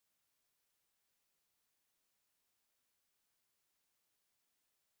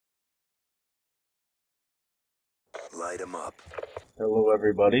Light 'em up. Hello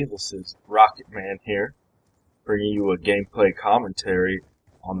everybody, this is Rocket Man here, bringing you a gameplay commentary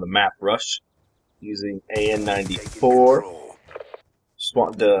on the map Rush using AN94. Just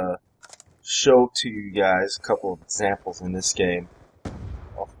wanted to show to you guys a couple of examples in this game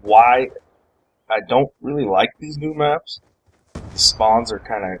of why I don't really like these new maps. The spawns are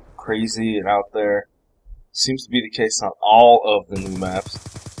kind of crazy and out there. Seems to be the case on all of the new maps.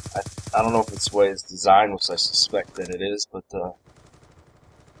 I don't know if it's the way it's designed, which I suspect that it is, but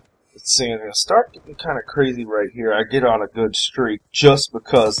let's see, I'm going to start getting kind of crazy right here. I get on a good streak just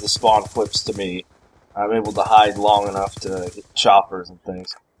because the spawn flips to me. I'm able to hide long enough to get choppers and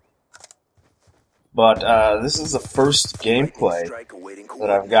things. But this is the first gameplay that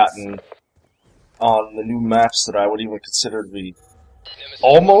I've gotten on the new maps that I would even consider to be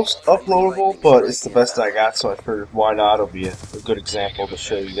almost uploadable, but it's the best I got, so I figured why not. It'll be a good example to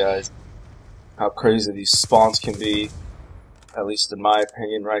show you guys how crazy these spawns can be, at least in my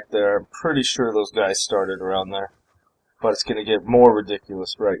opinion right there. I'm pretty sure those guys started around there, but it's going to get more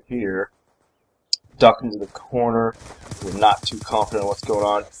ridiculous right here. Duck into the corner. We're not too confident what's going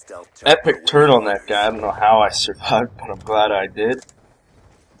on. Epic turn on that guy. I don't know how I survived, but I'm glad I did.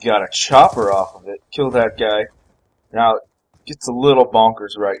 Got a chopper off of it. Kill that guy. Now, it gets a little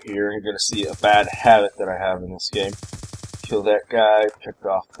bonkers right here. You're going to see a bad habit that I have in this game. Kill that guy. Pick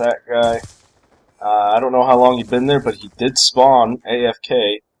off that guy. I don't know how long he's been there, but he did spawn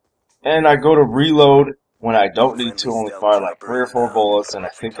AFK. And I go to reload when I don't need to, only fire like 3 or 4 bullets, and I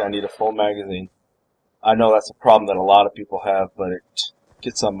think I need a full magazine. I know that's a problem that a lot of people have, but it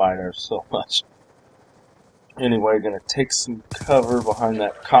gets on my nerves so much. Anyway, gonna take some cover behind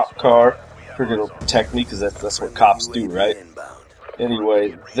that cop car. Figured it'll protect me, because that's what cops do, right?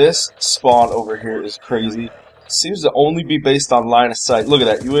 Anyway, this spawn over here is crazy. Seems to only be based on line of sight. Look at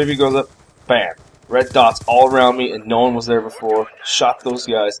that, UAV goes up, bam. Red dots all around me, and no one was there before. Shot those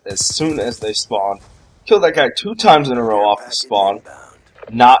guys as soon as they spawned. Killed that guy 2 times in a row off the spawn.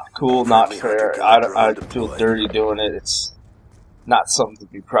 Not cool, not fair. I feel dirty doing it. It's not something to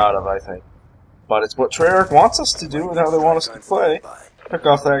be proud of, I think. But it's what Treyarch wants us to do and how they want us to play. Pick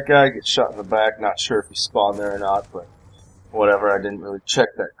off that guy, get shot in the back. Not sure if he spawned there or not, but whatever. I didn't really check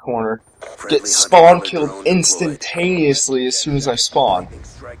that corner. Get spawn killed instantaneously as soon as I spawn.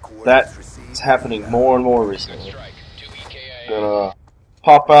 That is happening more and more recently. Gonna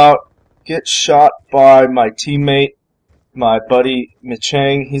pop out, get shot by my teammate, my buddy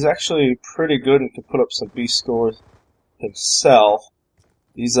Michang. He's actually pretty good and can put up some beast scores himself.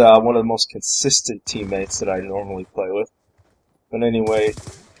 He's one of the most consistent teammates that I normally play with. But anyway,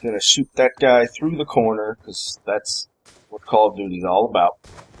 gonna shoot that guy through the corner, because that's what Call of Duty is all about.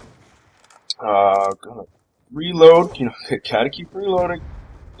 Gonna reload, gotta keep reloading.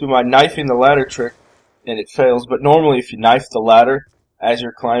 Do my knifing the ladder trick, and it fails. But normally if you knife the ladder as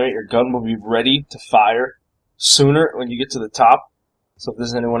you're climbing, your gun will be ready to fire sooner when you get to the top. So if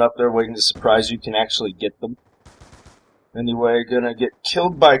there's anyone up there waiting to surprise you, you can actually get them. Anyway, gonna get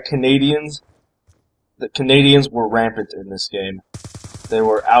killed by Canadians. The Canadians were rampant in this game. They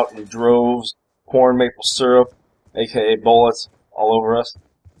were out in droves, pouring maple syrup, aka bullets, all over us.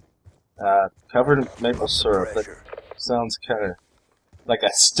 Covered in maple syrup. That sounds kind of like a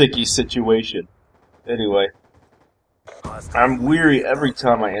sticky situation. Anyway, I'm weary every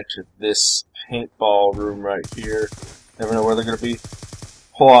time I enter this paintball room right here. Never know where they're going to be.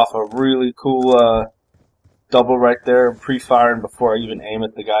 Pull off a really cool double right there, pre-firing before I even aim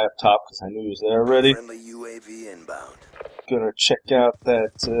at the guy up top, because I knew he was there already. Gonna check out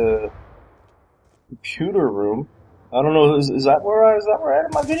that computer room. I don't know, is that where I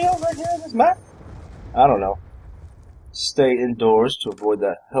ended my video right here in this map? I don't know. Stay indoors to avoid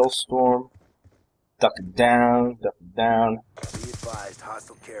that hellstorm. Ducking down, ducking down.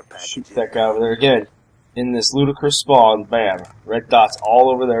 Shoot that guy over there again. In this ludicrous spawn, bam. Red dots all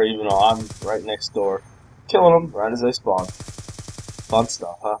over there, even though I'm right next door. Killing them right as they spawn. Fun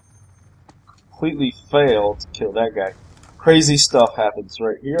stuff, huh? Completely failed to kill that guy. Crazy stuff happens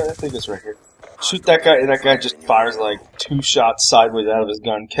right here. I think it's right here. Shoot that guy, and that guy just fires like 2 shots sideways out of his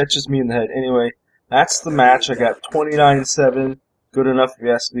gun. Catches me in the head. Anyway, that's the match. I got 29-7. Good enough if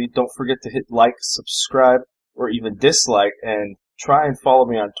you ask me. Don't forget to hit like, subscribe, or even dislike, and try and follow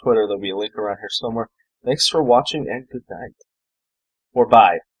me on Twitter. There'll be a link around here somewhere. Thanks for watching, and good night. Or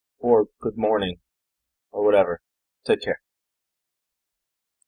bye. Or good morning. Or whatever. Take care.